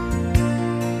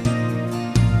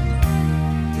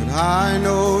 But I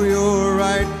know you're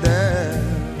right there,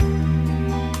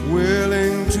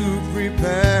 willing to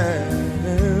prepare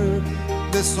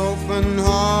this open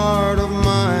heart of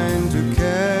mine to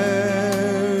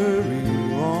carry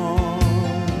on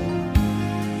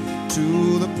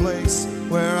to the place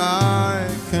where I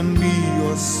can be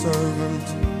your servant,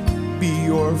 be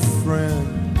your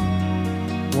friend,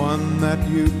 one that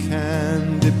you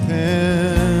can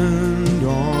depend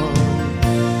on.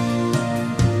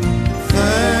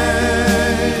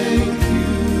 Thank you,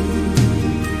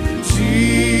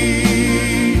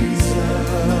 Jesus,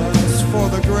 for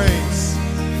the grace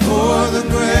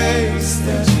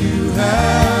that you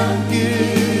have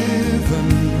given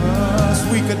us.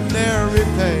 We could never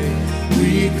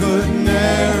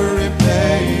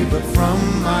repay, but from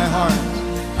my heart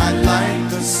I'd like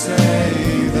to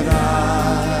say that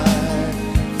I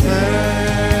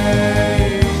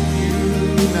thank you.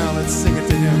 Now let's sing it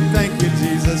to him. Thank you,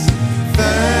 Jesus.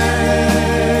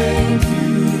 Thank you,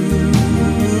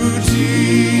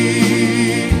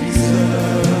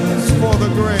 Jesus, for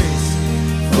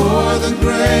the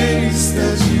grace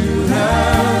that you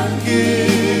have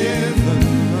given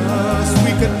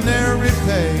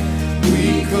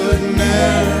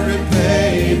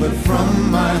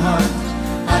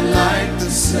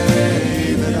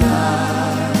say that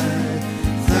I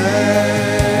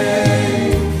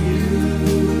thank you.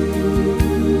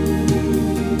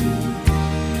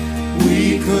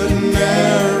 We could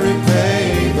never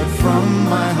repay, but from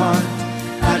my heart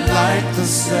I'd like to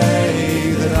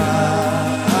say that I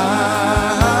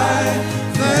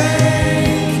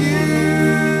thank you.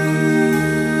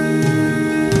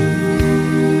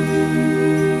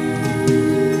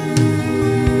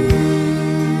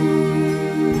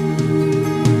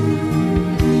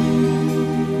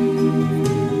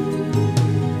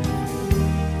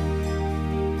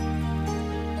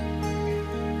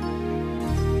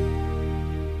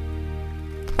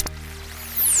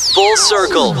 Full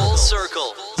Circle.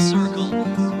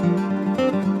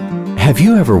 Have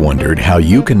you ever wondered how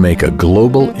you can make a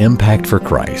global impact for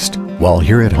Christ while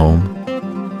here at home?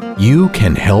 You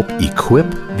can help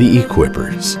equip the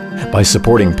equippers by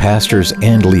supporting pastors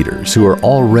and leaders who are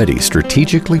already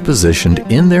strategically positioned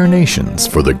in their nations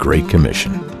for the Great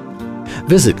Commission.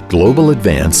 Visit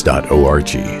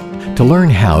globaladvance.org to learn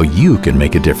how you can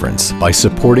make a difference by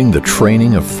supporting the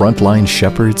training of frontline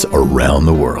shepherds around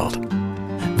the world.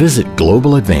 Visit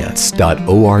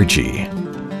globaladvance.org.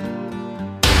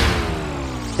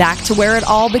 Back to where it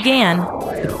all began,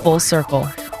 with Full Circle.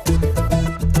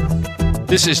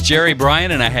 This is Jerry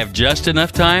Bryan, and I have just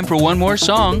enough time for one more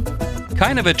song.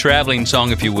 Kind of a traveling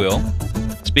song, if you will.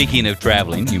 Speaking of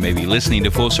traveling, you may be listening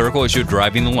to Full Circle as you're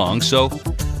driving along, so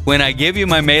when I give you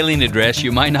my mailing address,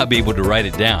 you might not be able to write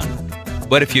it down.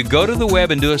 But if you go to the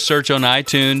web and do a search on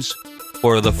iTunes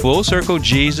for the Full Circle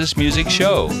Jesus Music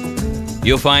Show,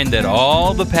 you'll find that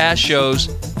all the past shows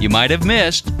you might have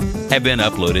missed have been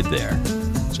uploaded there.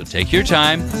 So take your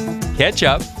time, catch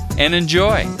up, and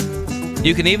enjoy.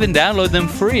 You can even download them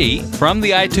free from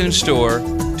the iTunes Store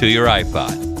to your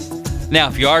iPod. Now,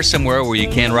 if you are somewhere where you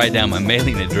can't write down my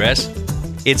mailing address,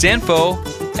 it's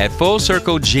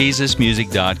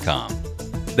info@fullcirclejesusmusic.com.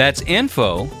 That's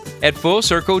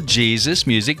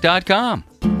info@fullcirclejesusmusic.com.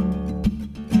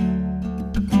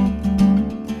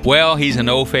 Well, he's an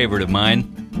old favorite of mine.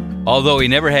 Although he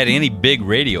never had any big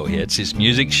radio hits, his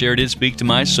music sure did speak to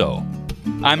my soul.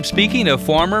 I'm speaking of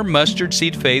former Mustard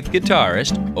Seed Faith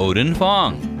guitarist Oden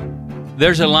Fong.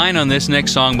 There's a line on this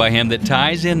next song by him that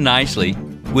ties in nicely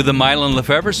with the Mylon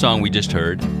LeFevre song we just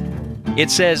heard. It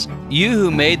says, "You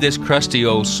who made this crusty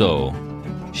old soul,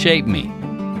 shape me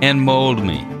and mold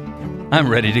me. I'm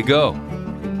ready to go."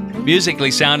 Musically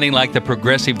sounding like the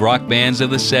progressive rock bands of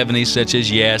the 70s such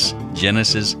as Yes,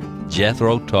 Genesis,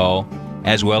 Jethro Tull,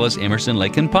 as well as Emerson,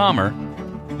 Lake and Palmer,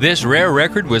 this rare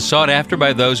record was sought after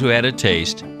by those who had a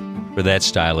taste for that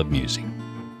style of music.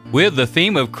 With the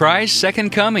theme of Christ's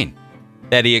second coming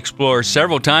that he explores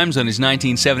several times on his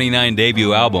 1979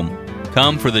 debut album,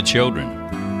 Come for the Children.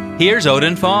 Here's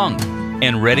Oden Fong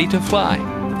and Ready to Fly.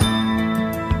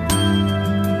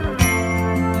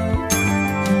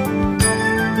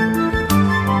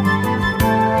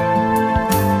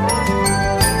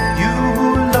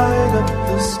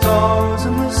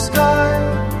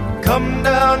 Come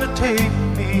down to take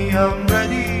me, I'm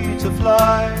ready to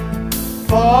fly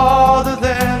farther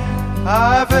than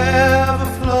I've ever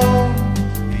flown,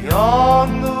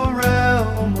 beyond the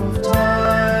realm of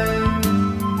time.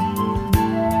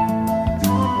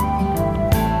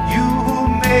 You who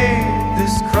made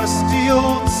this crusty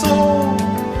old soul,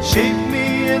 shape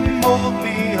me and mold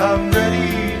me, I'm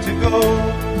ready to go.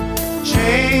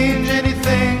 Change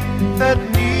anything that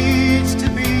needs to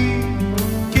be,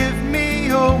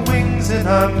 your wings and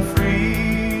I'm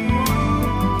free.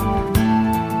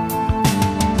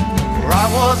 For I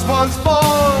was once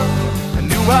born, I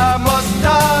knew I must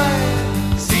die,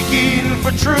 seeking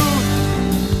for truth,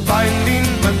 finding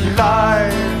but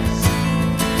lies.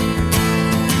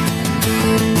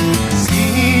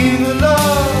 Seeing the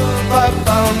love I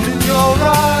found in your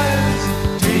eyes,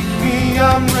 take me,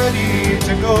 I'm ready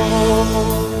to go.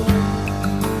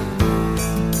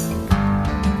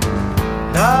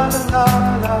 La la la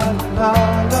la la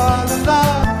la la la.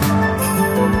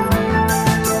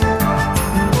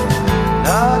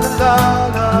 La la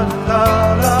la la la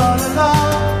la la.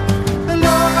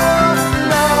 La la la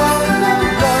la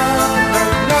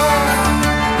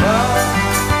la la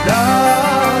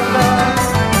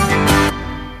la.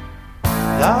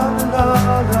 La la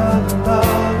la la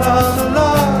la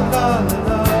la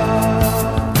la.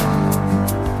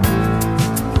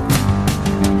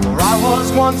 For I was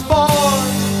once born,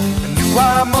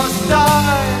 I must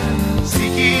die,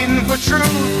 seeking for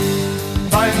truth,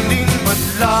 finding but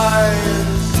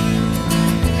lies.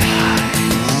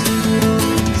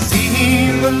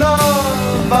 Seeing the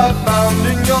love I found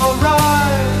in your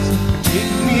eyes,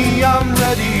 take me, me, I'm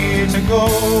ready to go.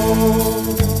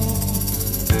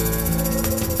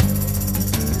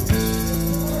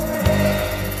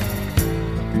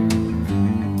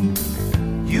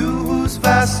 You whose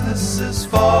vastness is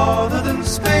farther than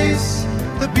space,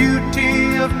 the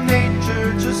beauty of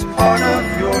nature just part of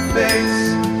your face.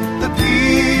 The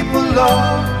people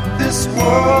of this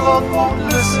world won't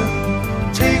listen.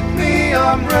 Take me,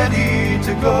 I'm ready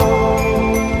to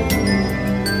go.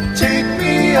 Take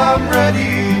me, I'm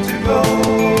ready to go.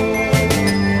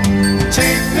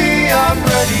 Take me, I'm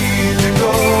ready to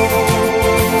go.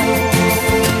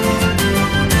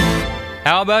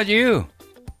 How about you?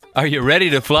 Are you ready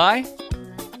to fly?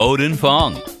 Oden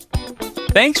Fong.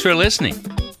 Thanks for listening.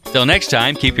 Till next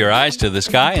time, keep your eyes to the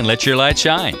sky and let your light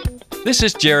shine. This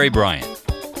is Jerry Bryant.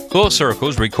 Full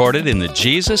Circle's recorded in the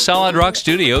Jesus Solid Rock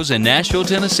Studios in Nashville,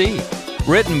 Tennessee.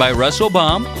 Written by Russell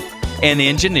Baum and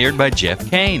engineered by Jeff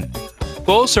Kane.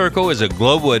 Full Circle is a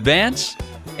Global Advance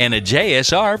and a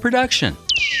JSR production.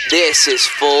 This is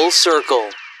Full Circle.